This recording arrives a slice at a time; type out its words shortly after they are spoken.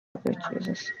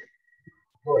Jesus.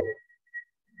 Go ahead.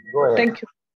 Go ahead. Thank you.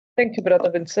 Thank you, Brother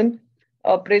Vincent.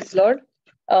 Praise Lord.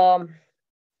 Um,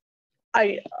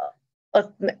 I,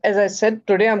 as I said,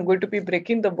 today I'm going to be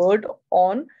breaking the word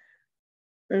on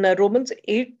Romans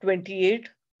 8:28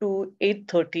 to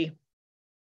 8:30.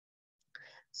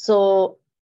 So,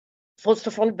 first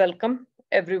of all, welcome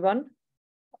everyone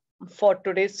for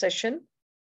today's session.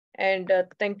 And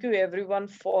thank you everyone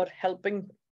for helping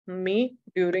me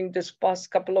during this past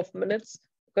couple of minutes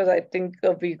because I think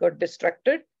we got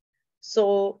distracted.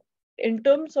 So in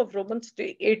terms of Romans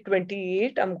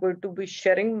 8:28, I'm going to be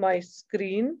sharing my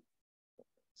screen.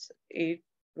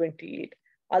 8:28.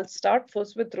 I'll start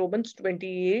first with Romans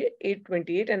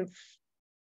 8:28 and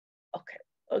okay,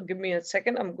 give me a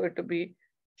second. I'm going to be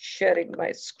sharing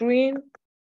my screen.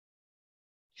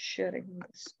 Sharing my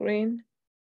screen.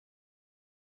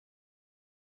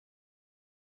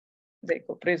 There you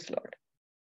go. Praise Lord.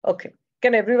 Okay.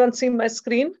 Can everyone see my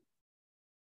screen?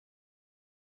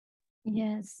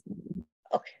 Yes.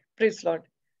 Okay. Praise Lord.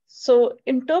 So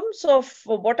in terms of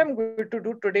what I'm going to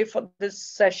do today for this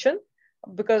session,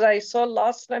 because I saw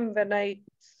last time when I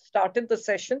started the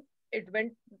session, it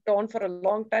went on for a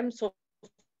long time. So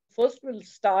first we'll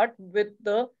start with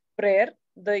the prayer,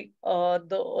 the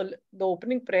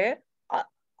opening prayer.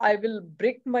 I will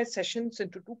break my sessions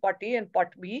into two, part A and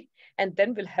part B, and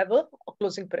then we'll have a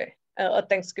closing prayer, a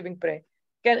Thanksgiving prayer.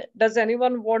 Does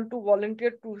anyone want to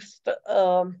volunteer to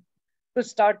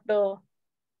start the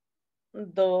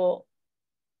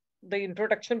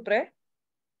introduction prayer?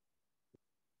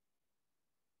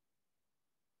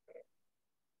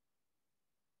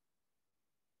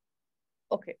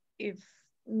 Okay, if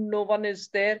no one is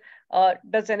there,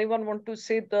 does anyone want to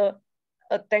say the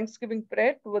Thanksgiving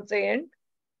prayer towards the end?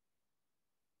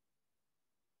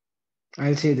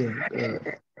 I'll say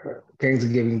the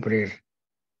Thanksgiving prayer.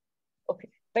 Okay,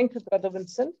 thank you, Brother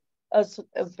Vincent,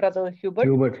 Brother Hubert.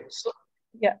 Hubert. So,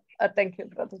 yeah, thank you,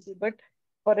 Brother Hubert,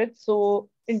 for it. So,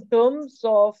 in terms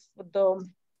of the,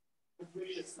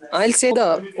 I'll say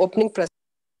the opening press.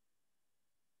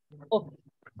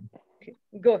 okay,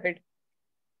 go ahead.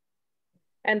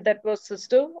 And that was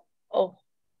Sister. Oh,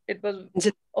 it was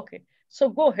okay. So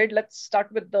go ahead. Let's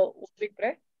start with the opening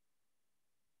prayer.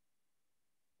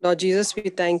 Lord Jesus, we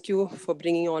thank you for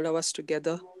bringing all of us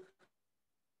together.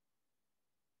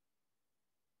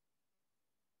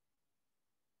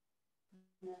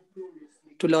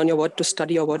 To learn your word, to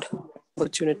study your word,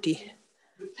 opportunity.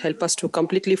 Help us to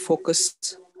completely focus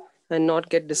and not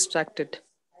get distracted.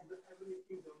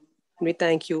 We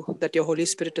thank you that your Holy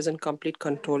Spirit is in complete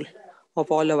control of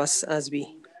all of us as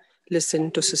we listen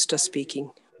to Sister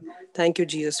speaking. Thank you,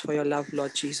 Jesus, for your love,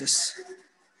 Lord Jesus.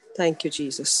 Thank you,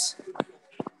 Jesus.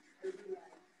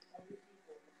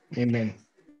 Amen.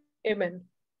 Amen.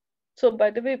 So, by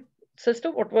the way,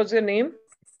 Sister, what was your name?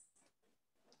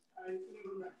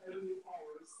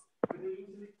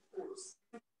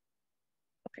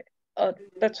 Okay,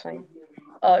 that's fine.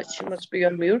 She must be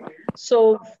on mute.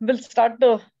 So we'll start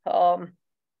the.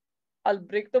 I'll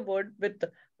break the word with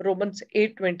Romans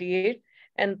 8:28,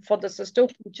 and for the sister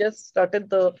who just started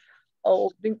the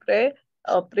opening prayer,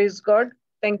 praise God.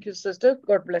 Thank you, sister.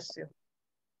 God bless you.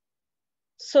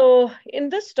 So in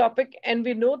this topic, and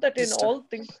we know that in all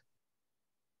things,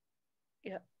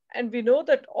 yeah, and we know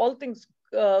that all things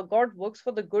God works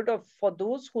for the good of for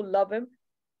those who love Him,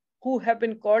 who have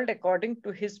been called according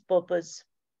to His purpose.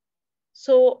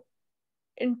 So,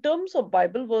 in terms of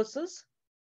Bible verses,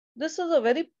 this is a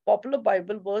very popular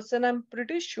Bible verse, and I'm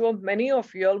pretty sure many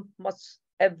of you all must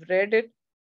have read it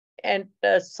at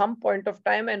some point of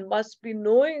time and must be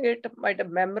knowing it, might have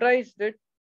memorized it,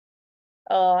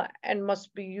 and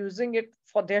must be using it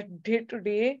for their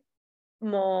day-to-day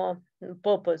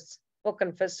purpose for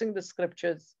confessing the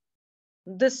scriptures.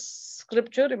 This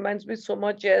scripture reminds me so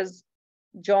much as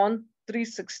John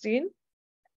 3:16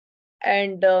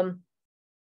 and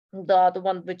the other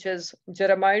one, which is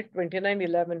Jeremiah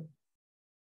 29:11.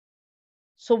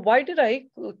 So why did I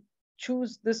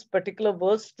choose this particular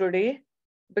verse today?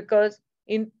 Because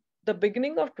in the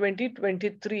beginning of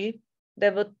 2023,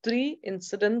 there were 3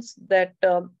 incidents that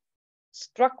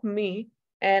struck me,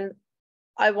 and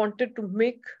I wanted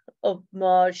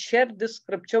to share this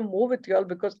scripture more with you all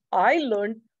because I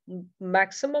learned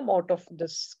maximum out of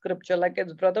this scripture. Like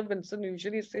as Brother Vincent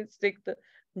usually says, take the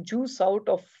juice out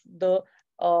of the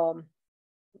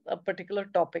a particular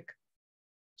topic.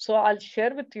 So I'll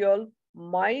share with you all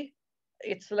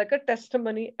it's like a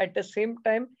testimony. At the same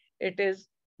time, it is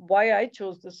why I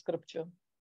chose the scripture.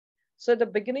 So at the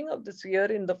beginning of this year,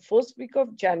 in the first week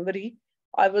of January,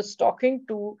 I was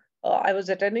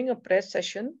attending a press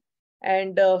session,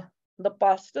 and the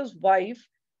pastor's wife,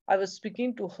 I was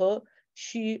speaking to her.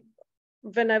 She,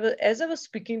 as I was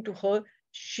speaking to her,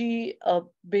 she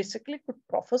basically could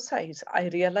prophesize. I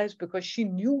realized because she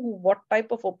knew what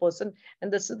type of a person,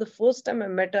 and this is the first time I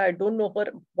met her. I don't know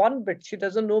her one bit. She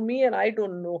doesn't know me, and I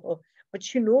don't know her, but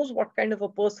she knows what kind of a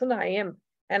person I am.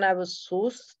 And I was so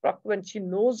struck when she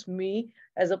knows me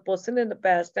as a person in the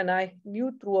past. And I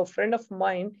knew through a friend of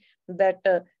mine that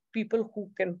people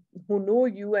who know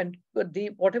you, and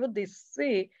they whatever they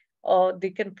say, they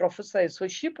can prophesy. So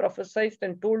she prophesied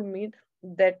and told me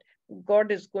that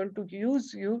God is going to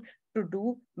use you to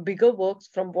do bigger works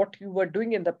from what you were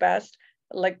doing in the past.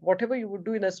 Like whatever you would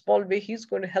do in a small way, He's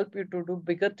going to help you to do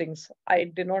bigger things.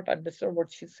 I did not understand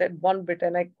what she said one bit,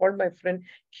 and I called my friend.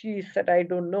 She said, I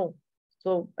don't know.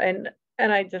 So, and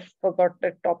I just forgot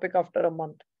that topic after a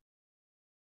month.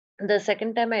 The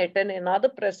second time I attend another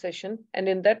prayer session, and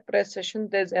in that prayer session,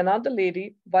 there's another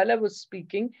lady. While I was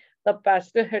speaking, the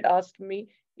pastor had asked me,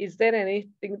 is there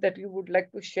anything that you would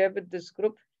like to share with this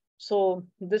group? So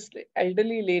this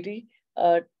elderly lady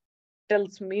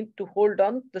tells me to hold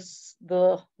on.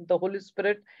 The Holy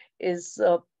Spirit is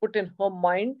put in her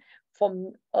mind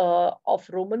from of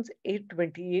Romans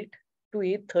 8:28 to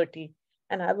 8:30,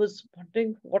 and I was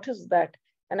wondering what is that.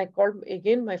 And I called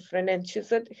again my friend, and she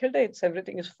said, Hilda, it's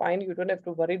everything is fine. You don't have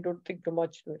to worry. Don't think too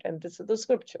much to it. And this is the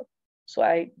scripture. So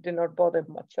I did not bother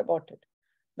much about it.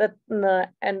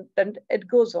 And then it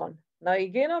goes on. Now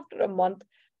again after a month,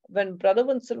 when Brother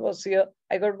Vincent was here,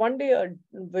 I got one day a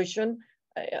vision,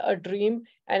 a dream,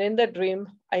 and in that dream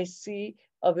I see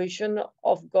a vision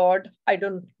of God.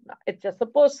 It's just a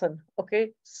person,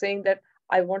 okay, saying that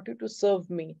I want you to serve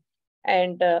me.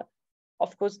 And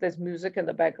of course, there's music in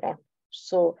the background.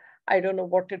 So I don't know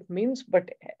what it means, but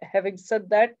having said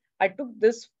that, I took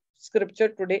this scripture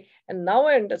today, and now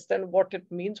I understand what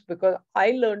it means because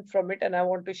I learned from it, and I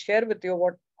want to share with you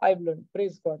what I've learned.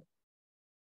 Praise God.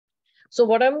 So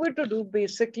what I'm going to do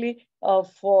basically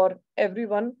for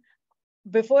everyone,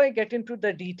 before I get into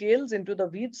the details, into the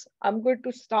weeds, I'm going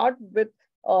to start with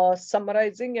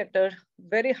summarizing at a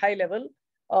very high level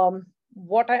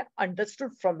what I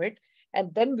understood from it,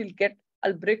 and then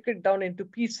I'll break it down into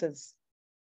pieces.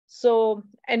 So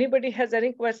anybody has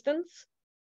any questions?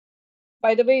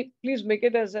 By the way, please make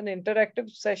it as an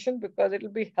interactive session because it'll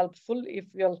be helpful if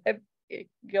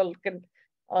y'all can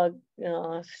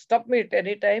stop me at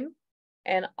any time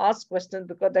and ask questions,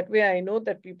 because that way I know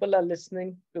that people are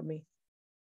listening to me.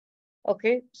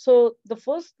 Okay, so the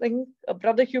first thing,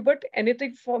 Brother Hubert,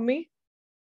 anything for me,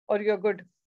 or you're good?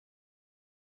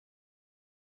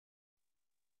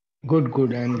 Good,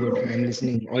 good. I'm good. I'm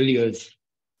listening. All yours.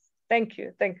 Thank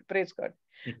you. Praise God.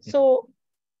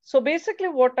 So basically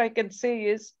what I can say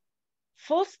is,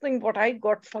 first thing what I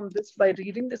got from this by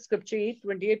reading the scripture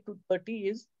 8:28 to 30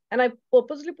 is, and I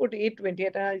purposely put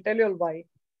 8:28, and I'll tell you all why.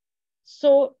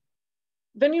 So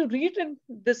when you read in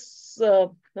this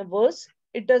verse,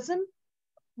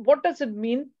 what does it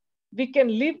mean? We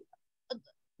can live,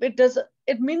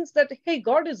 it means that, hey,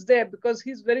 God is there because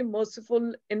He's very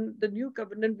merciful. In the new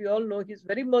covenant, we all know He's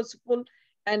very merciful,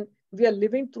 and we are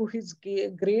living through His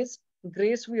grace.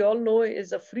 Grace, we all know,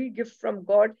 is a free gift from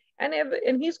God,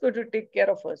 and He's going to take care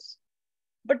of us.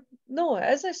 But no,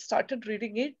 as I started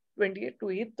reading 8:28 to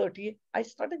 8:30, I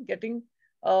started getting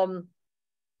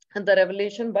the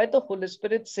revelation by the Holy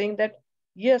Spirit saying that,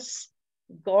 yes,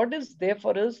 God is there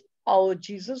for us, our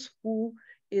Jesus, who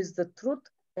is the truth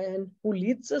and who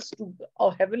leads us to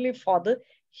our Heavenly Father.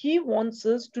 He wants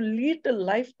us to lead a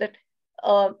life that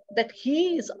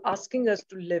He is asking us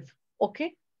to live.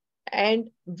 Okay?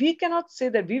 And we cannot say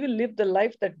that we will live the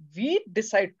life that we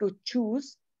decide to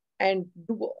choose and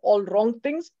do all wrong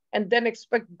things and then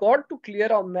expect God to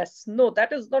clear our mess. No,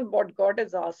 that is not what God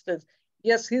has asked us.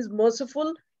 Yes, He's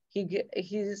merciful.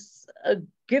 His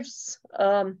gifts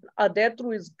are there through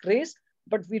His grace,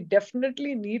 but we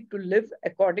definitely need to live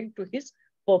according to His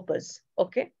purpose.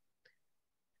 Okay.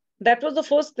 That was the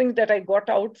first thing that I got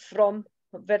out from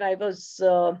when I was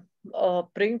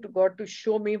praying to God to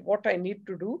show me what I need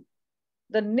to do.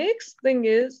 The next thing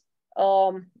is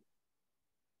so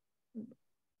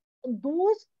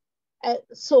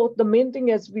the main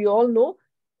thing, as we all know,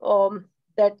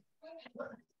 that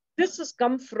this has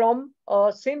come from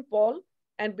St. Paul,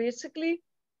 and basically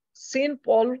St.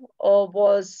 Paul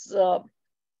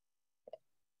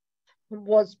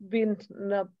was being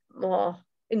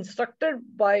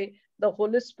instructed by the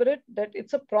Holy Spirit that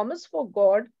it's a promise for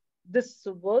God, this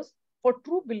verse, for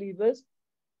true believers,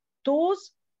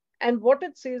 and what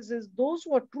it says is those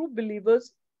who are true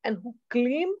believers and who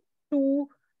claim to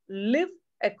live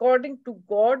according to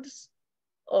God's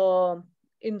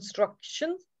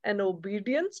instructions and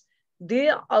obedience, they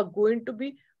are going to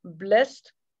be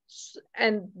blessed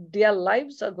and their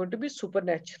lives are going to be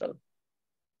supernatural.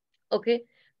 Okay.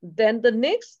 Then the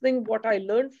next thing what I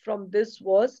learned from this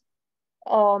was,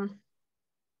 um,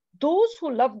 those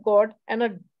who love God and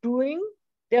are doing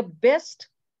their best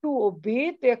to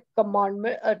obey their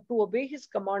commandment, to obey His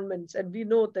commandments. And we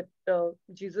know that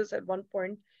Jesus at one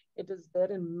point, it is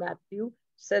there in Matthew,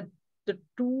 said the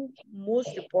two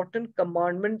most important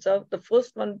commandments are, the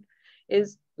first one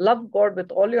is love God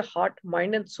with all your heart,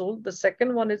 mind, and soul. The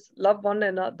second one is love one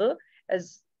another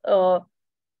as uh,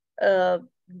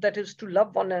 that is to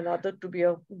love one another to be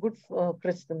a good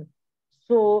Christian.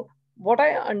 So what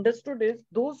I understood is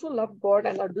those who love God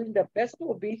and are doing their best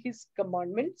to obey His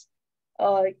commandments,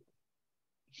 uh,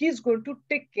 He's going to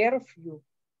take care of you.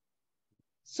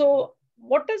 So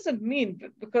what does it mean?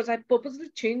 Because I purposely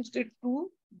changed it to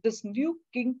this new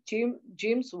King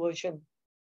James version.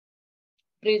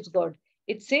 Praise God.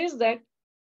 It says that,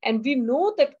 and we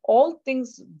know that all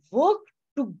things work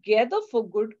together for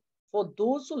good for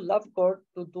those who love God,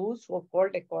 to those who are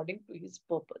called according to His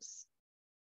purpose.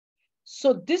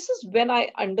 So this is when I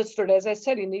understood, as I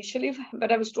said initially,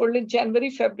 when I was told in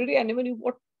January, February, I never knew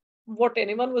what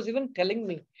anyone was even telling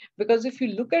me. Because if you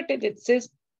look at it, it says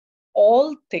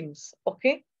all things,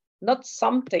 okay? Not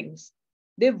some things.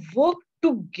 They work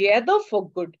together for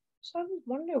good. So I was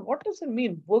wondering, what does it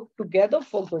mean, work together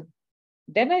for good?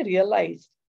 Then I realized,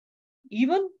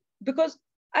 even because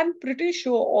I'm pretty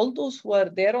sure all those who are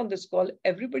there on this call,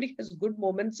 everybody has good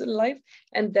moments in life,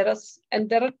 and there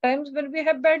are times when we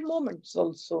have bad moments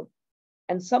also,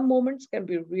 and some moments can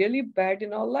be really bad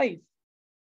in our life,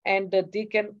 and they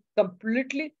can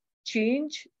completely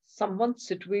change someone's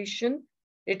situation.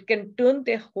 It can turn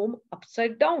their home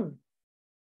upside down.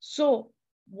 So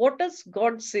what does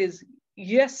God says?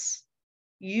 Yes,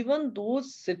 even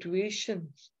those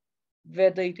situations,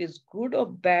 whether it is good or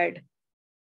bad,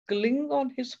 cling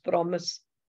on His promise,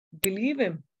 believe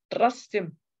Him, trust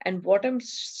Him. And what I'm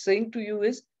saying to you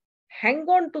is, hang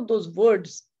on to those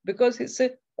words, because He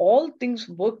said, all things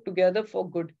work together for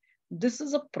good. This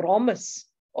is a promise.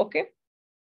 Okay.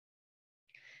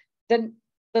 Then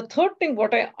the third thing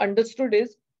what I understood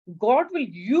is, God will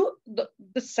use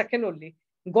the second only.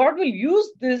 God will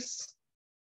use this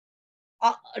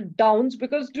downs,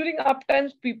 because during up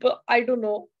times people, I don't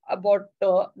know about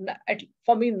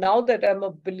for me, now that I'm a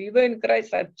believer in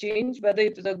Christ, I've changed. Whether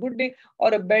it is a good day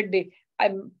or a bad day,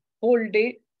 I'm whole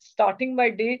day starting my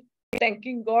day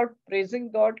thanking God,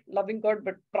 praising God, loving God.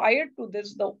 But prior to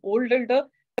this, the old elder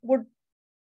would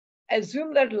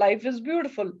assume that life is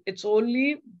beautiful. It's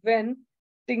only when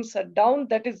things are down,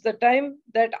 that is the time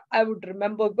that I would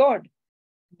remember God.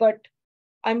 But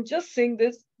I'm just saying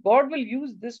this, God will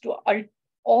use this to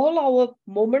all our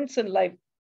moments in life,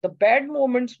 the bad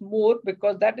moments more,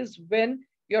 because that is when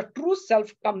your true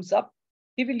self comes up.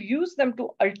 He will use them to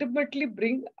ultimately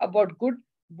bring about good,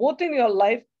 both in your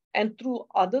life and through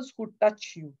others who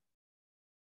touch you.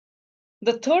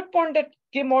 The third point that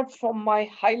came out from my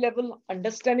high level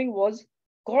understanding was,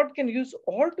 God can use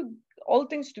all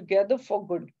things together for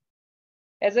good.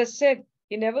 As I said,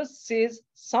 He never says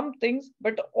some things,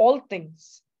 but all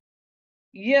things.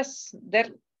 Yes,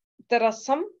 there are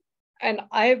some, and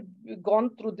I've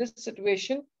gone through this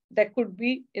situation. There could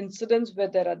be incidents where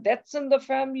there are deaths in the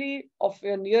family of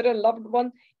your near and loved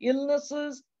one,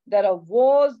 illnesses, there are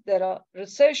wars, there are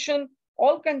recession,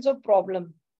 all kinds of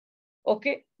problems.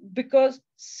 Okay, because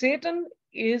Satan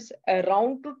is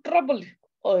around to trouble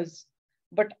us.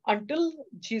 But until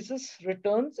Jesus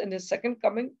returns in His second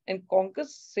coming and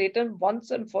conquers Satan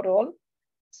once and for all,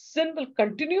 sin will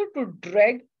continue to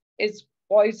drag its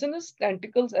poisonous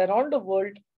tentacles around the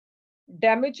world,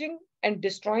 damaging and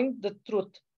destroying the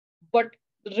truth. But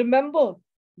remember,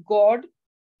 God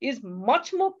is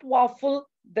much more powerful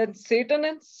than Satan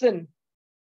and sin,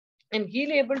 and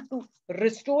He'll able to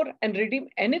restore and redeem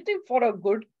anything for our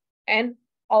good and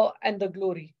the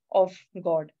glory of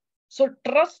God. So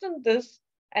trust in this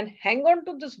and hang on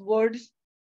to these words,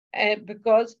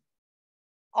 because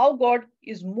our God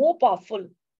is more powerful.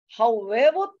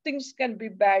 However, things can be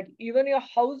bad, even your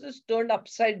house is turned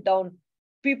upside down,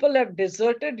 people have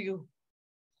deserted you.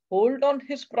 Hold on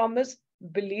His promise,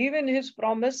 believe in His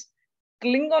promise,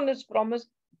 cling on His promise,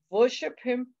 worship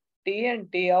Him day in,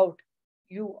 day out.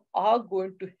 You are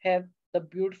going to have the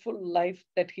beautiful life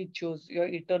that He chose, your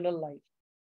eternal life.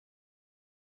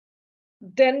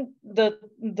 Then the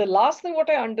last thing what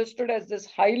I understood as this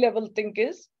high level thing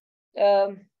is,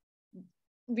 um,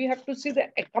 we have to see the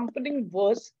accompanying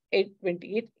verse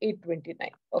 828, 829.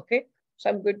 Okay, so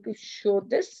I'm going to show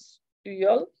this to you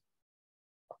all.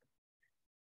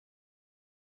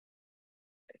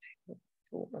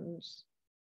 Romans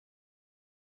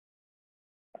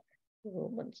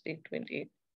 8:28,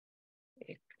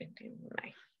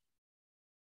 8:29.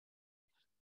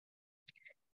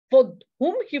 For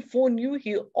whom he foreknew,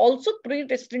 he also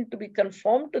predestined to be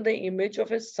conformed to the image of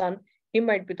his son. He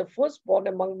might be the firstborn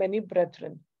among many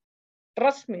brethren.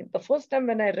 Trust me, the first time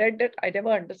when I read it, I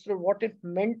never understood what it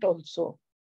meant also.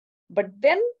 But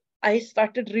then I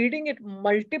started reading it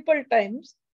multiple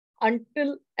times and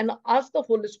asked the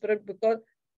Holy Spirit, because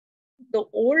the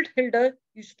old Hilda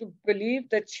used to believe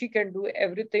that she can do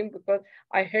everything, because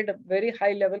I had a very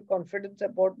high level confidence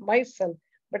about myself.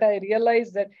 But I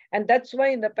realized that, and that's why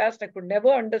in the past I could never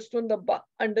understand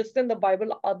the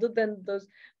Bible other than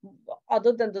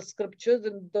the scriptures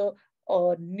in the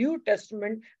New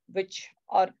Testament, which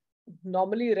are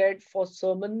normally read for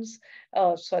sermons,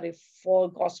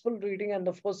 for gospel reading and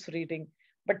the first reading.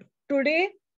 But today,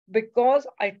 because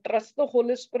I trust the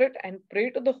Holy Spirit and pray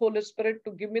to the Holy Spirit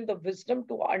to give me the wisdom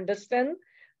to understand,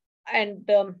 and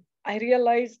I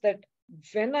realized that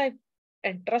when I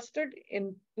entrusted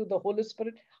into the Holy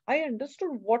Spirit, I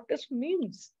understood what this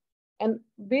means. And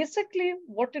basically,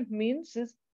 what it means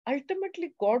is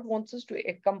ultimately God wants us to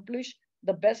accomplish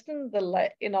the best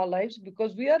in our lives,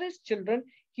 because we are His children.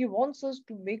 He wants us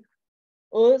to make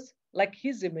us like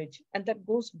His image, and that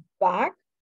goes back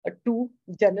to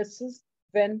Genesis,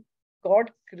 when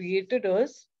God created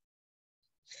us,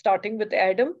 starting with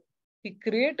Adam. He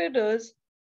created us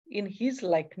in His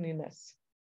likeness.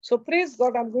 So praise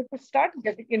God, I'm going to start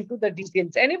getting into the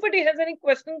details. Anybody has any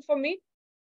questions for me?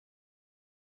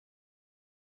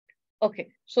 Okay,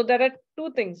 so there are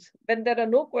two things. When there are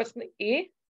no questions, A,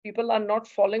 people are not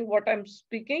following what I'm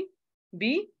speaking.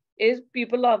 B, is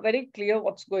people are very clear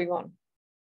what's going on.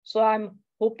 So I'm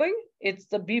hoping it's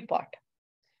the B part.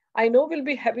 I know we'll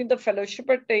be having the fellowship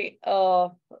at the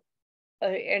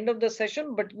end of the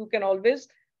session, but you can always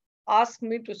ask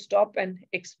me to stop and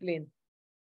explain.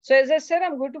 So as I said,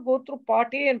 I'm going to go through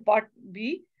part A and part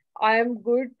B. I am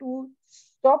going to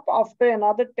stop after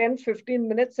another 10-15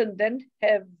 minutes and then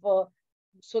have,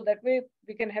 so that way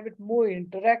we can have it more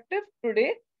interactive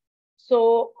today.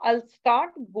 So I'll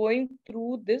start going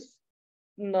through this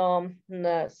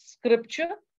scripture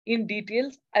in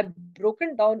details. I've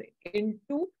broken down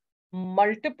into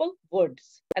multiple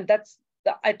words, and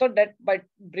I thought that by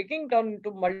breaking down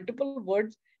into multiple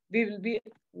words, we will be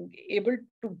able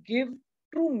to give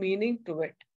true meaning to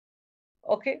it.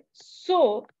 Okay,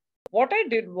 so what I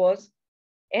did was,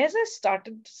 as I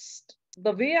started,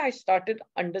 the way I started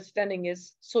understanding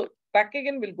is, so back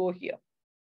again, we'll go here.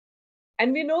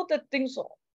 And we know that things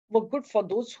were good for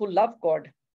those who love God.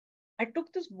 I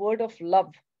took this word of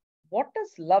love. What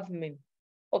does love mean?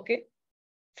 Okay,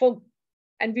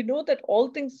 and we know that all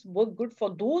things work good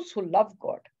for those who love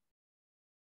God.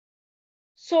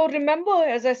 So remember,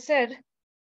 as I said,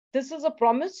 this is a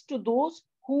promise to those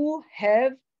who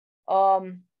have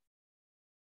are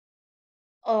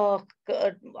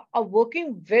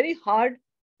working very hard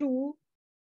to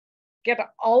get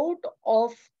out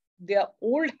of their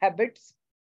old habits,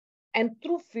 and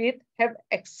through faith have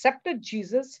accepted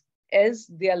Jesus as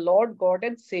their Lord, God,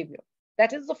 and Savior.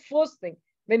 That is the first thing.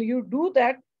 When you do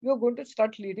that, you're going to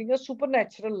start leading a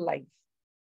supernatural life.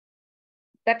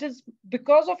 That is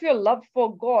because of your love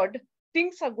for God,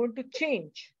 things are going to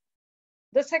change.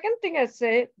 The second thing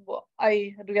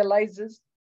I realize is,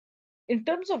 in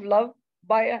terms of love,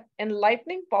 by an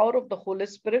enlightening power of the Holy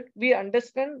Spirit, we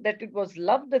understand that it was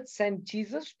love that sent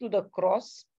Jesus to the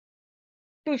cross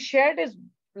to shed His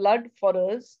blood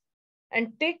for us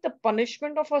and take the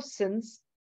punishment of our sins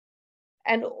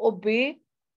and obey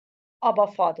Abba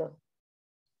Father.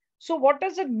 So what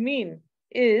does it mean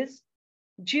is,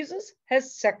 Jesus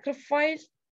has sacrificed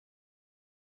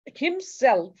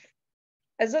Himself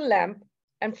as a lamb,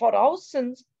 and for our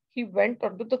sins, He went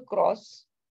onto the cross.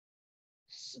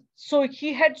 So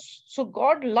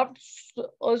God loved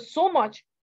us so much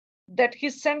that He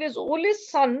sent His only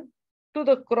Son to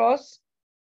the cross,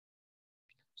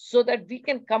 so that we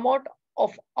can come out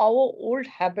of our old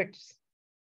habits.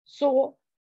 So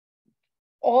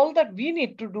all that we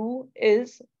need to do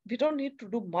is, we don't need to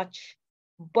do much,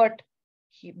 but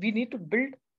we need to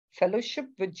build fellowship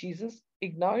with Jesus,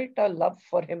 ignite our love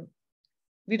for Him.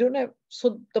 We don't have,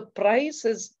 so the price,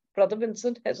 as Brother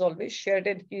Vincent has always shared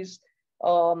in his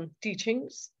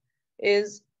teachings,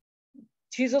 is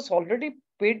Jesus already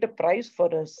paid the price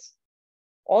for us.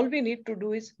 All we need to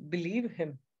do is believe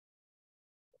Him.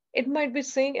 It might be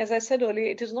saying, as I said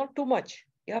earlier, it is not too much.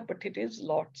 Yeah, but it is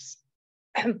lots.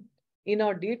 In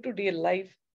our day-to-day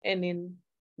life, and in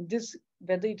this,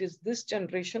 whether it is this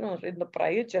generation or in the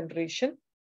prior generation,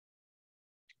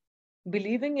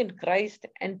 believing in Christ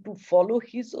and to follow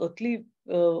his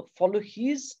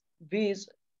ways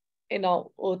in our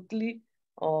earthly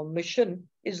mission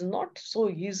is not so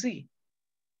easy.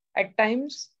 At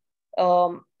times,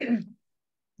 um,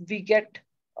 we get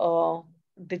uh,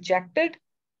 dejected,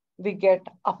 we get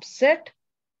upset,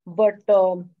 but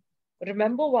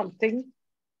remember one thing: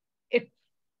 it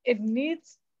it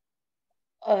needs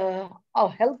our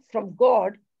help from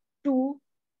God to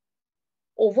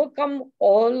overcome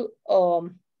all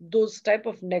those type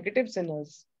of negatives in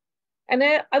us. And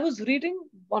I was reading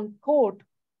one quote,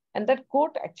 and that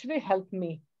quote actually helped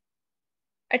me.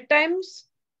 At times,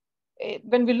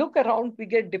 when we look around, we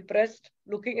get depressed.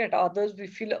 Looking at others, we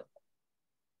feel,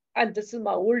 and this is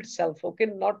my old self, okay,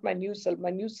 not my new self. My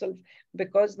new self,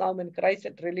 because now I'm in Christ,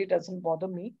 it really doesn't bother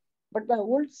me. But my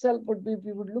old self would be,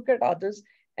 we would look at others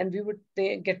and we would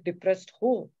get depressed.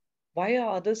 Oh, why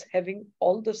are others having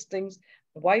all those things?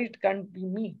 Why it can't be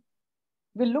me?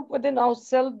 We'll look within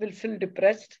ourselves, we'll feel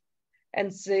depressed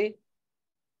and say,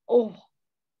 oh,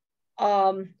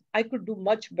 I could do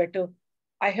much better.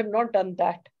 I have not done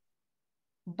that.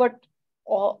 But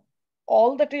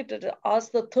all that it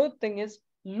asks, the third thing is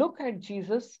look at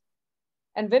Jesus.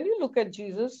 And when you look at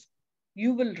Jesus,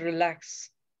 you will relax.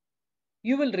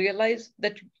 You will realize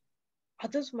that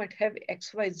others might have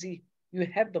XYZ. You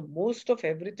have the most of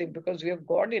everything because you have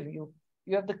God in you.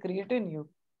 You have the Creator in you.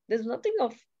 There's nothing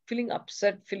of feeling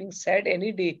upset, feeling sad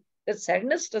any day. That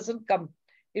sadness doesn't come.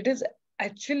 It is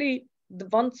actually the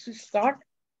once you start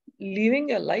living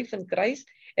your life in Christ,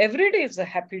 every day is a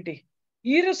happy day,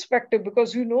 irrespective,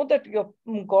 because you know that your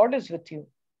God is with you.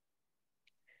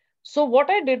 So what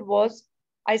I did was,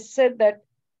 I said that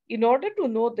in order to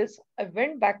know this, I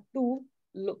went back to,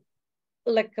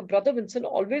 like Brother Vincent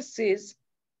always says,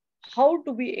 how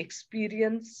do we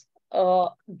experience,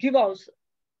 give us,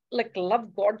 like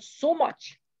love God so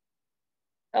much?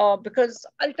 Because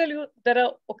I'll tell you, there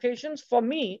are occasions for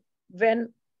me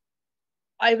when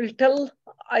I will tell,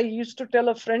 I used to tell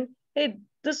a friend, hey,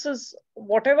 this is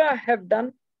whatever I have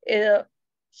done. Uh,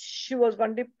 she was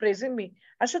one day praising me.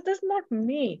 I said, this is not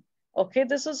me. Okay,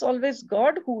 this is always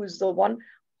God who is the one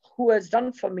who has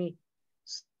done for me.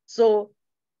 So,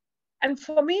 and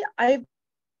for me, I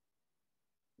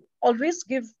always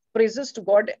give praises to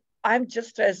God. I'm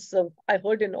just as I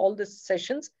heard in all these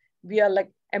sessions, we are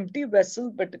like empty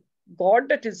vessels, but God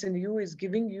that is in you is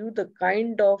giving you the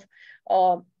kind of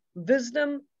uh,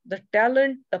 wisdom, the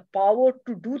talent, the power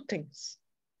to do things.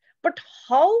 But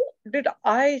how did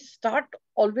I start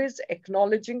always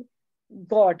acknowledging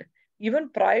God, even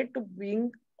prior to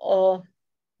being the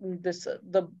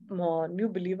new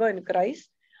believer in Christ?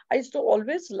 I used to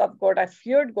always love God. I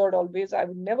feared God always. I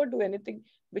would never do anything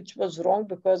which was wrong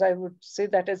because I would say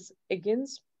that is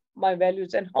against my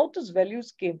values. And how these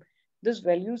values came? These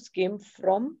values came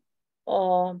from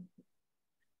uh,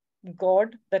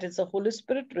 God, that is the Holy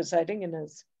Spirit residing in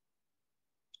us.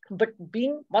 But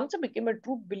being once I became a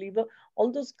true believer,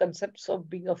 all those concepts of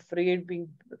being afraid,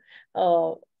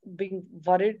 uh, being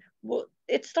worried,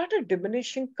 it started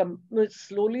diminishing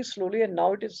slowly, and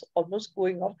now it is almost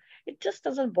going off. It just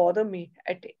doesn't bother me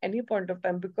at any point of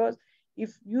time, because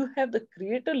if you have the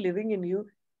Creator living in you,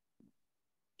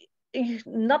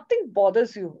 nothing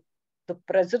bothers you. The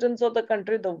presidents of the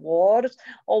country, the wars,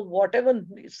 or whatever,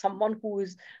 someone who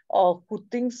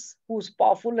thinks, who's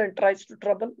powerful and tries to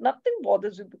trouble, nothing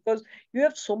bothers you because you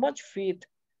have so much faith.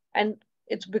 And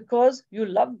it's because you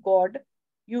love God,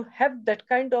 you have that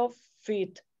kind of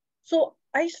faith. So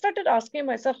I started asking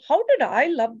myself, how did I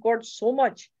love God so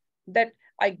much that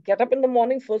I get up in the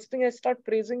morning, first thing I start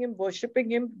praising Him,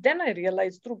 worshiping Him. Then I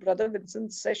realized through Brother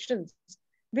Vincent's sessions,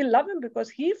 we love Him because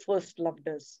He first loved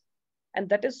us. And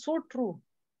that is so true,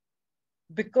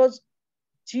 because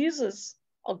Jesus,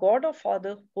 a God of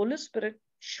Father, Holy Spirit,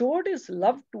 showed His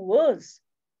love to us.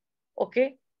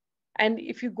 Okay? And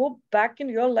if you go back in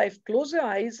your life, close your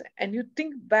eyes and you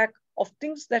think back of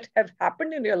things that have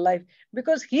happened in your life,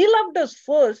 because He loved us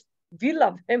first, we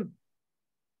love Him.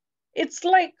 It's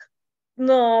like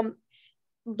um,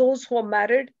 those who are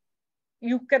married,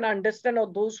 you can understand,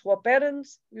 or those who are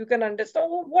parents, you can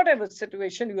understand, or whatever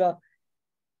situation you are.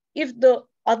 If the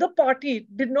other party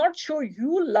did not show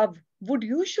you love, would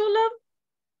you show love?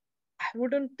 I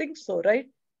wouldn't think so, right?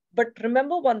 But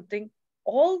remember one thing,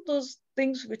 all those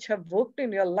things which have worked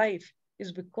in your life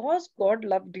is because God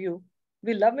loved you.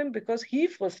 We love Him because He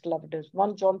first loved us.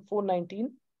 1 John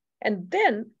 4:19. And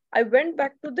then I went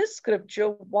back to this scripture,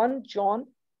 1 John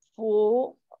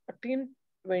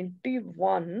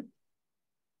 4:21.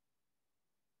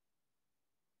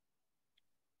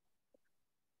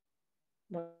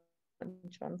 1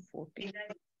 John 14.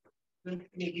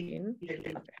 14.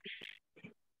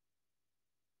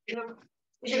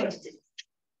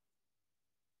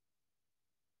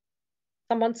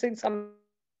 Someone saying something?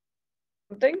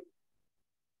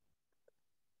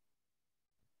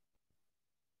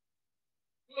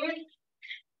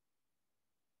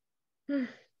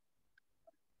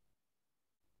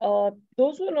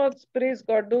 Those who are not, praise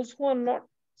God, those who are not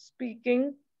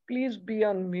speaking, please be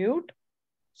on mute.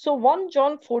 So 1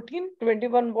 John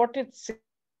 14:21, what it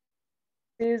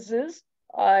says is,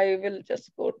 I will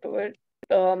just go to it.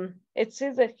 It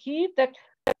says that he that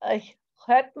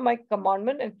hath my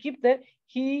commandment and keep them,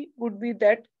 he would be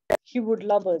that he would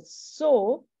love us.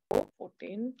 So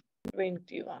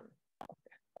 14:21.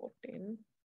 Okay, 14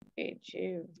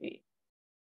 AJV.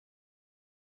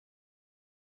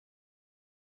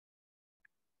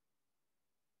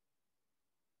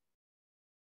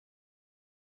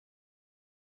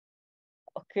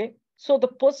 Okay, so the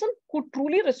person who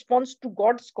truly responds to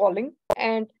God's calling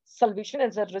and salvation,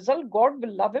 as a result, God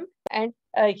will love him, and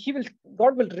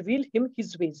God will reveal him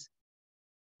his ways.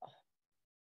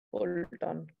 Hold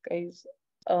on, guys.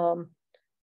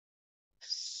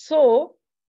 So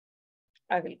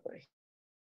I will go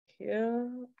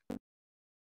here.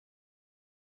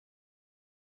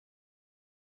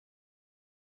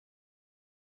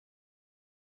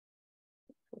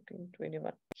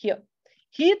 14:21. Here.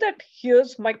 He that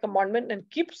hears my commandment and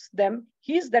keeps them,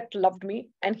 he is that loved me,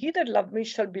 and he that loved me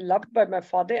shall be loved by my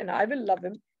Father, and I will love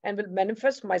him and will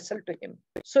manifest myself to him.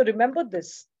 So remember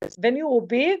this. When you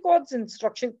obey God's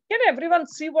instruction, can everyone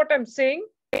see what I'm saying?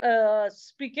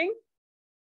 Speaking?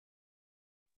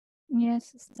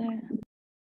 Yes, sister.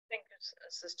 Thank you,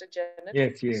 Sister Janet.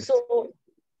 Yes, yes. So,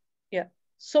 yeah.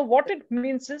 So what it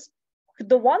means is,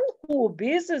 the one who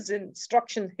obeys his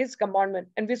instruction, his commandment,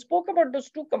 and we spoke about those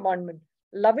two commandments,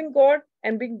 loving God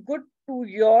and being good to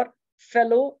your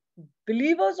fellow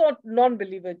believers or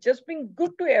non-believers, just being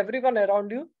good to everyone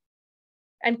around you,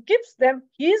 and keeps them,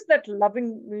 he is that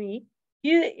loving me,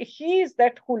 he is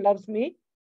that who loves me,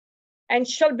 and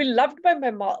shall be loved by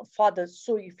my Father.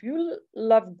 So if you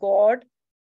love God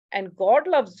and God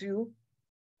loves you,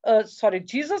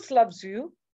 Jesus loves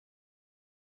you,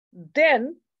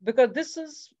 then, because this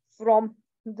is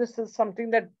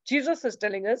something that Jesus is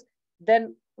telling us,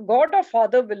 then God our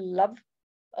Father will love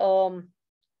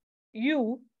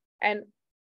you, and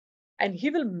he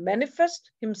will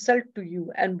manifest himself to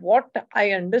you. And what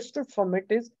I understood from it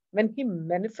is, when he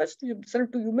manifests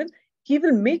himself to you, means he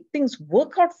will make things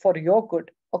work out for your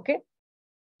good. Okay,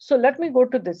 so let me go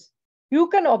to this. You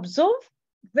can observe,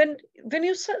 when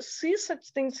you see such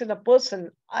things in a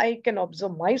person, I can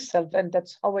observe myself, and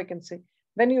that's how I can say,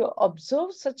 when you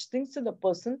observe such things in a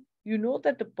person, you know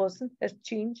that the person has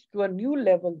changed to a new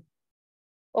level.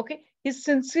 Okay, he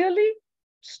sincerely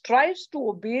strives to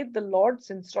obey the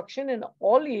Lord's instruction in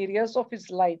all areas of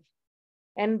his life.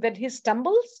 And when he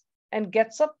stumbles and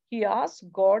gets up, he asks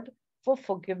God for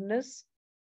forgiveness,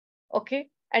 okay,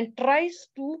 and tries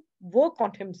to work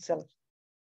on himself.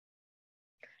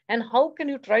 And how can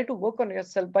you try to work on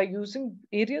yourself? By using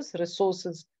various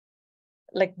resources.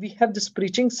 Like, we have these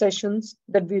preaching sessions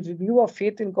that we review our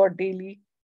faith in God daily.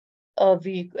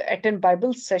 We attend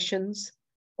Bible sessions.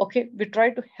 Okay, we try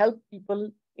to help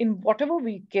people in whatever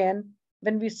we can.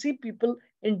 When we see people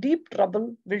in deep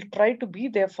trouble, we'll try to be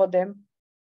there for them,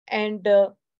 and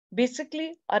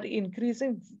basically are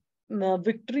increasing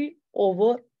victory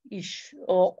over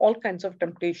all kinds of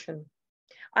temptation.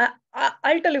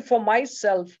 I'll tell you for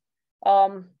myself,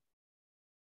 in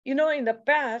the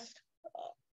past,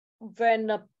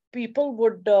 when people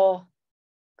would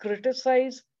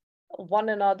criticize one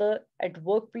another at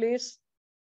workplace,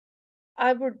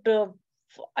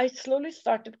 I slowly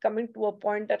started coming to a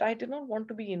point that I did not want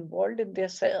to be involved in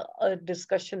this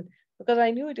discussion, because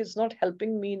I knew it is not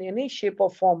helping me in any shape or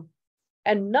form.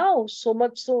 And now, so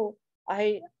much so,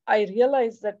 I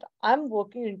realize that I'm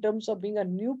working in terms of being a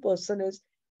new person. Is,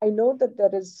 I know that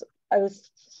I was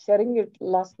sharing it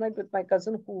last night with my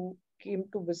cousin who came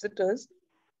to visit us,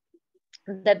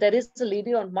 that there is a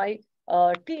lady on my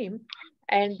team,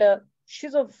 and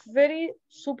she's a very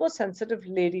super sensitive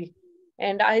lady.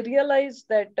 And I realized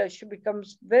that she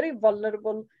becomes very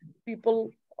vulnerable.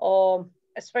 People,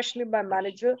 especially my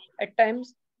manager, at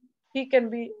times, he can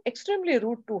be extremely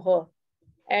rude to her.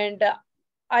 And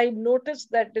I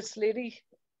noticed that this lady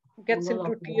gets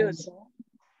into tears.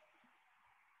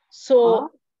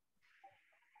 So,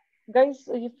 guys,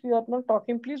 if you are not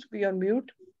talking, please be on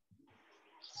mute.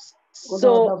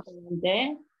 So,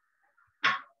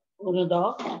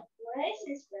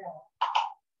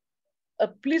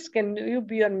 please, can you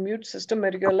be on mute, Sister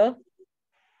Mariola?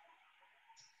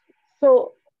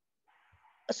 So,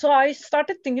 So I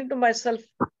started thinking to myself,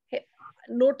 hey,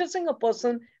 noticing a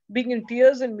person being in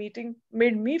tears in meeting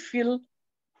made me feel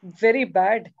very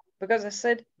bad, because I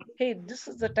said, hey, this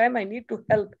is the time I need to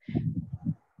help.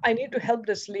 I need to help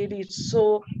this lady.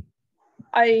 So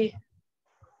I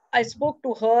I spoke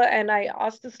to her and I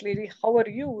asked this lady, how are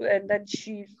you? And then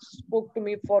she spoke to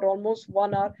me for almost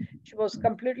 1 hour. She was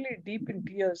completely deep in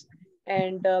tears.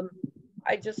 And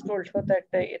I just told her that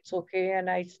it's okay. And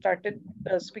I started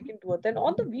speaking to her. Then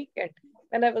on the weekend,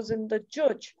 when I was in the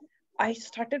church, I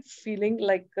started feeling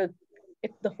like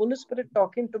if the Holy Spirit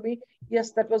talking to me,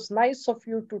 yes, that was nice of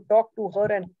you to talk to her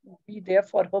and be there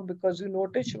for her because you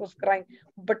noticed she was crying.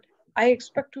 But I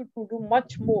expect you to do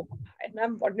much more. And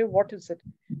I'm wondering, what is it?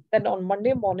 Then on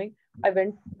Monday morning, I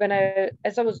went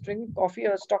as I was drinking coffee,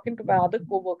 I was talking to my other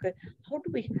coworker. How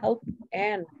do we help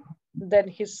Anne? Then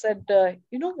he said,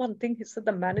 one thing. He said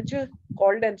the manager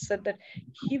called and said that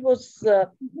he was. He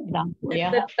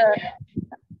said,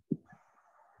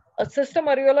 Sister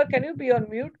Mariola, can you be on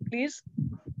mute, please?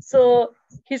 So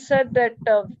he said that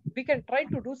we can try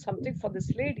to do something for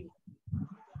this lady.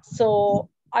 So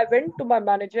I went to my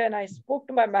manager and I spoke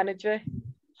to my manager.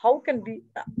 How can we?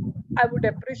 I would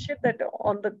appreciate that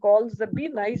on the calls, that be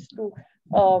nice to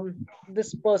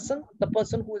this person, the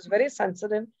person who is very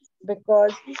sensitive,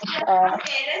 because uh,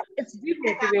 it's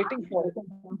demotivating for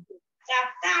him.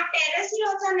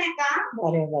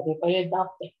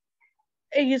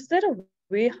 Is there a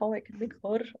way how I can make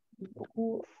her,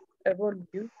 whoever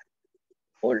mute?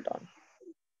 Hold on.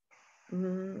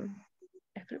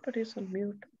 Everybody's on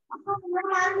mute.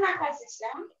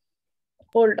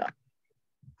 Hold on.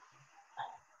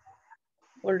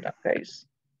 Hold on, guys.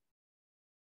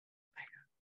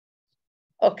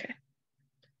 Okay.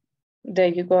 There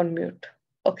you go on mute.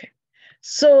 Okay.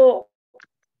 So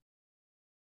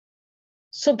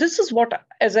this is what,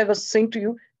 as I was saying to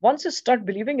you, once you start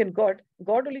believing in God,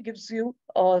 God only gives you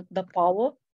the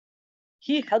power.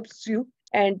 He helps you.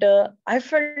 And I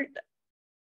felt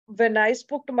when I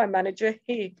spoke to my manager,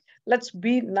 hey, let's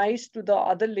be nice to the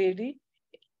other lady.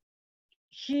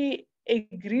 He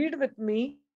agreed with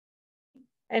me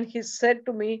and he said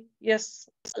to me, yes,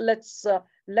 let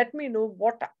me know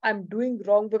what I'm doing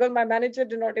wrong, because my manager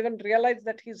did not even realize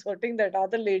that he's hurting that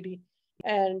other lady.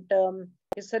 And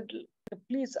he said,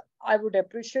 please, I would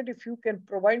appreciate if you can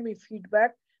provide me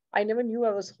feedback. I never knew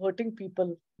I was hurting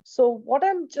people. So what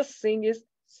I'm just saying is,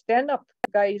 stand up,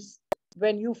 guys,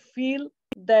 when you feel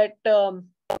that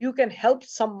you can help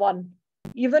someone,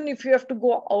 even if you have to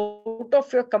go out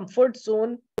of your comfort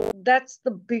zone. That's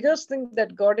the biggest thing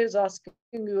that God is asking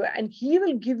you, and He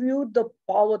will give you the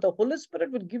power. The Holy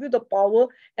Spirit will give you the power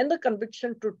and the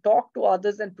conviction to talk to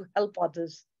others and to help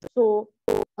others. So,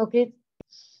 okay.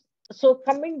 So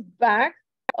coming back,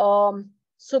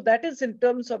 so that is in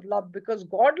terms of love, because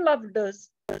God loved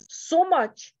us so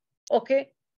much. Okay,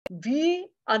 we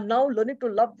are now learning to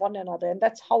love one another, and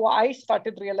that's how I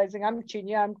started realizing I'm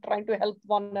changing. I'm trying to help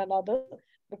one another,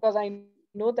 because I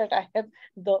know that I have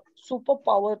the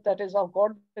superpower that is of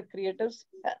God, the Creator's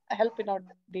help in our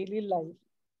daily life.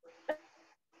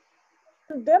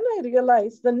 And then I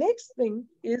realized the next thing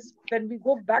is, when we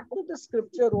go back to the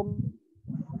scripture, Romans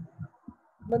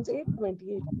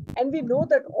 8:28, and we know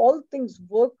that all things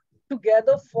work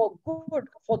together for good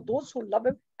for those who love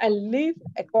Him and live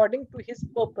according to His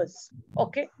purpose.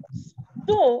 Okay,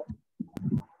 so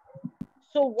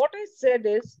what I said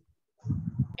is,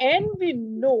 and we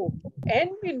know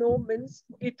means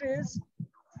it is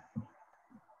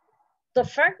the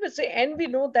fact we say, and we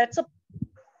know, that's a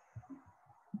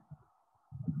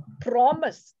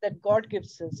promise that God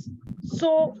gives us.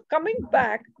 So coming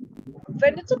back,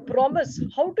 when it's a promise,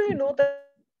 how do you know that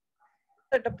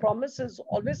a promise is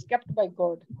always kept by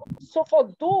God? So for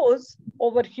those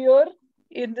over here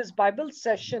in this Bible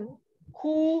session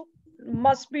who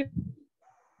must be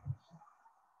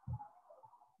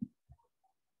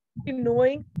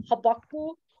knowing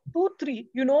Habakkuk 2:3,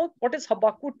 you know what is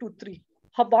Habakkuk 2:3 says?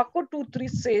 Habakkuk 2:3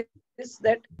 says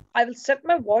that I will set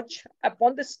my watch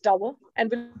upon this tower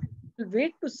and will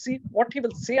wait to see what He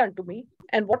will say unto me,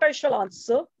 and what I shall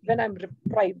answer when I'm reproved, and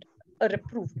what I shall answer when I'm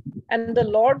reproved. And the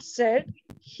Lord said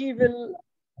He will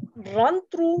run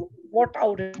through what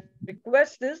our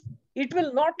request is. It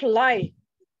will not lie,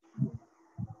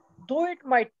 though it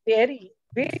might tarry.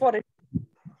 Wait for it,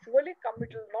 surely come,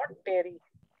 it will not tarry.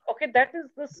 Okay, that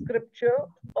is the scripture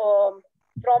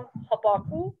from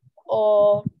Habakkuk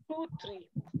 2:3.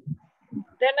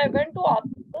 Then I went to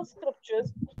other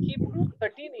scriptures, Hebrews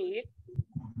 13:8.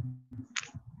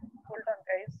 Hold on,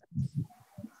 guys.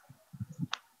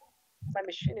 My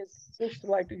machine is so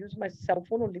slow. I have to use my cell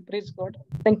phone only. Praise God.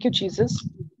 Thank you, Jesus.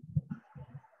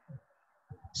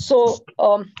 So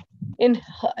in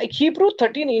Hebrew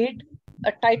 13:8,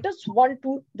 Titus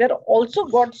 1:2, there are also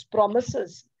God's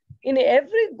promises. In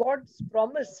every God's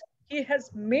promise, He has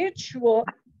made sure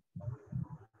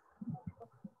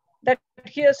that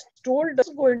He has told us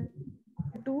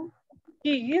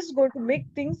He is going to make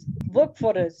things work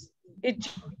for us. It's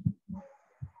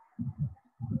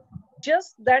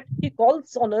just that He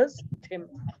calls on us to trust Him.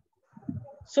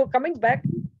 So coming back,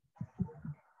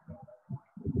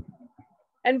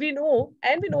 and we know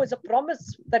is a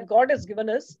promise that God has given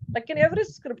us, like in every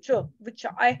scripture which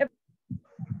I have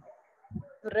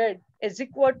read,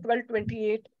 Ezekiel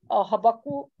 12:28,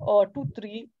 Habakkuk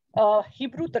 2:3,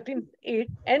 Hebrew 13:8,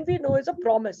 and we know is a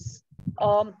promise.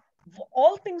 Um,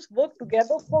 all things work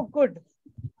together for good.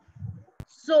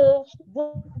 So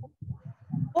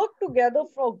work together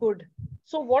for good.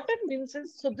 So what it means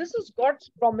is, so this is God's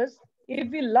promise. If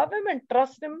we love Him and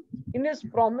trust Him in His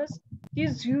promise,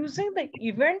 He's using the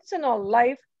events in our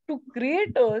life to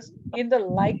create us in the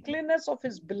likeness of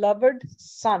His beloved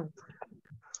Son.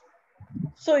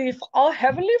 So if our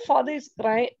Heavenly Father is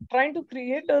trying to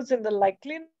create us in the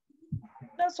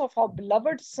likeness of our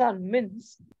beloved Son,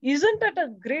 means, isn't that a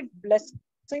great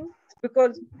blessing?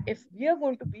 Because if we are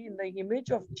going to be in the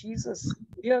image of Jesus,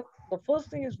 the first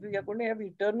thing is we are going to have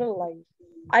eternal life.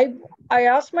 I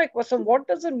asked my question, what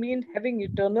does it mean having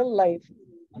eternal life?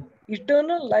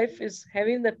 Eternal life is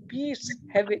having the peace,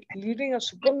 leading a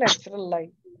supernatural life.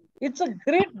 It's a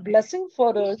great blessing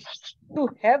for us to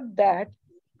have that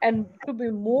and to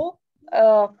be more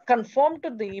conformed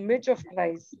to the image of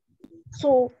Christ.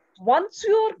 So once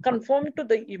you are conformed to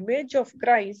the image of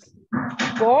Christ,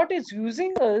 God is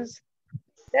using us to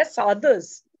bless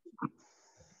others,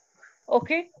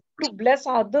 okay? To bless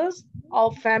others,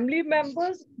 our family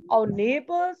members, our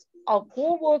neighbors, our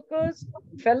co workers,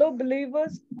 fellow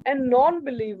believers, and non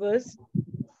believers.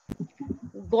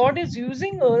 God is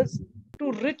using us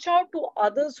to reach out to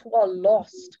others who are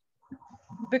lost,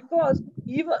 because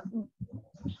even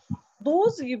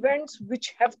those events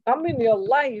which have come in your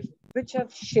life, which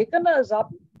have shaken us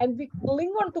up, and we cling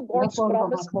on to God's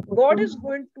promise, God is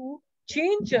going to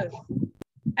change us,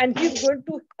 and He's going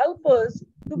to help us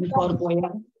to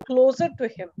come closer to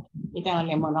Him.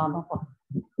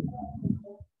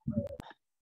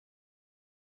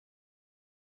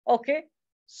 Okay,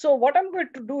 so what I'm going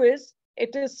to do is,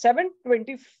 it is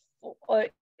 7:20.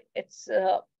 It's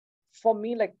for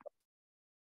me like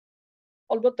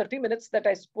almost 30 minutes that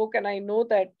I spoke, and I know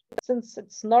that since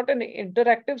it's not an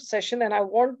interactive session and I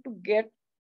want to get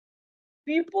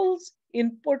people's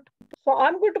input, so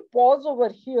I'm going to pause over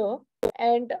here,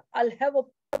 and I'll have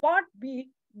a part B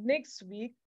next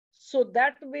week, so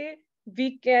that way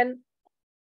we can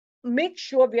make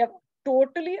sure we have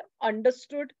totally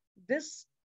understood this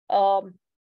um,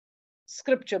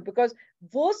 scripture, because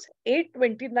verse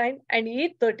 8:29 and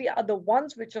 8:30 are the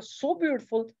ones which are so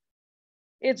beautiful.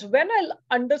 It's when I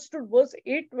understood verse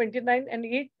 8:29 and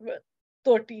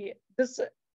 8:30. This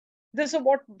is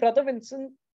what Brother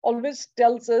Vincent always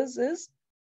tells us, is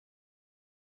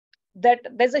that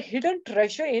there's a hidden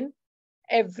treasure in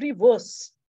every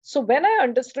verse. So when I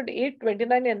understood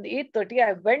 8:29 and 8:30,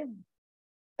 I went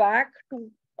back to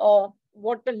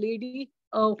what the lady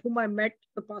whom I met,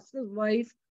 the pastor's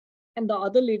wife, and the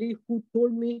other lady who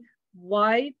told me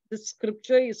why the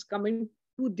scripture is coming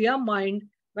to their mind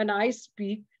when I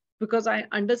speak, because I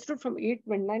understood from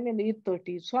 8:29 and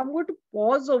 8:30. So I'm going to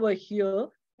pause over here,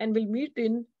 and we'll meet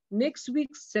in next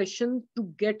week's session to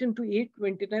get into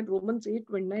 8:29, Romans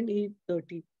 8:29,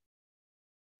 8:30.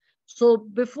 So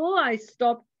before I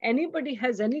stop, anybody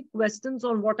has any questions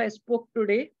on what I spoke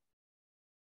today?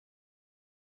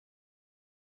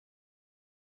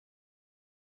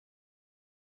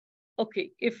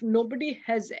 Okay, if nobody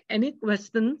has any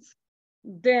questions,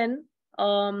 then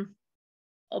Brother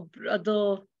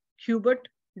Hubert,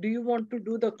 do you want to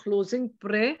do the closing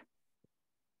prayer?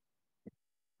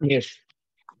 Yes,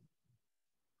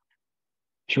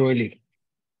 surely.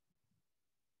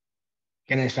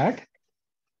 Can I start?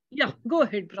 Yeah, go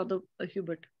ahead, Brother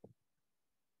Hubert.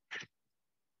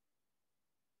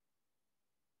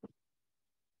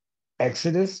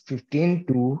 Exodus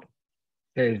 15:2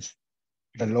 says,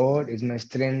 "The Lord is my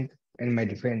strength and my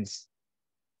defense.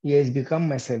 He has become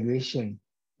my salvation.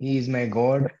 He is my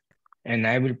God, and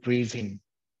I will praise him,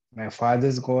 my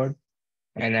father's God,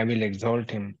 and I will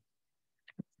exalt him."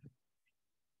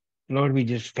 Lord, we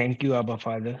just thank you, Abba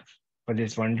Father, for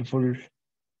this wonderful,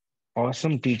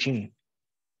 awesome teaching.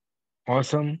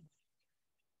 Awesome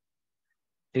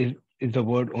is the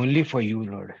word only for you,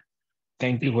 Lord.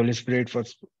 Thank you, Holy Spirit, for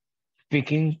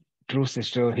speaking through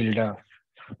Sister Hilda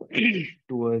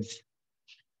to us.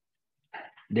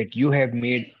 that you have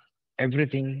made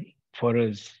everything for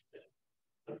us.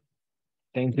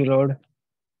 Thank you, Lord,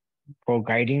 for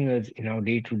guiding us in our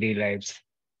day-to-day lives.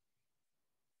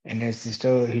 And as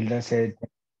Sister Hilda said,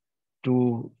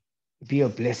 to be a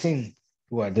blessing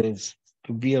to others,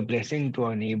 to be a blessing to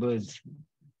our neighbors,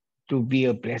 to be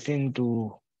a blessing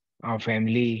to our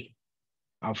family,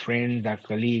 our friends, our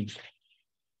colleagues.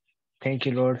 Thank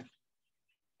you, Lord,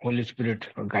 Holy Spirit,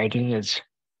 for guiding us,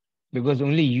 because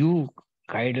only you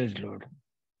guide us, Lord,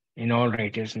 in all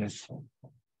righteousness.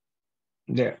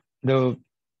 The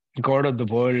God of the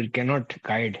world cannot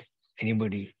guide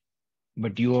anybody,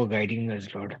 but you are guiding us,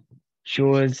 Lord.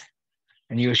 Show us,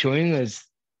 and you're showing us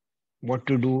what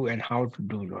to do and how to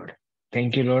do, Lord.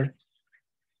 Thank you, Lord,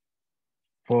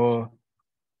 for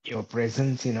your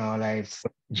presence in our lives.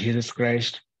 Jesus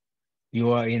Christ,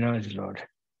 you are in us, Lord.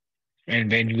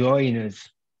 And when you are in us,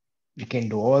 we can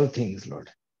do all things, Lord.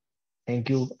 Thank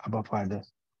you, Abba Father,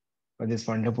 for this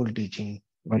wonderful teaching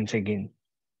once again.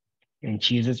 In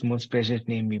Jesus' most precious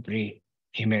name we pray.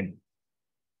 Amen.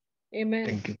 Amen.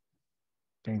 Thank you.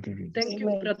 Thank you, Jesus. Thank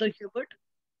you, Brother Hubert.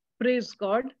 Praise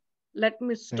God. Let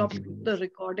me stop Thank you, the Jesus.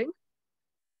 recording.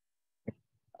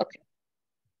 Okay.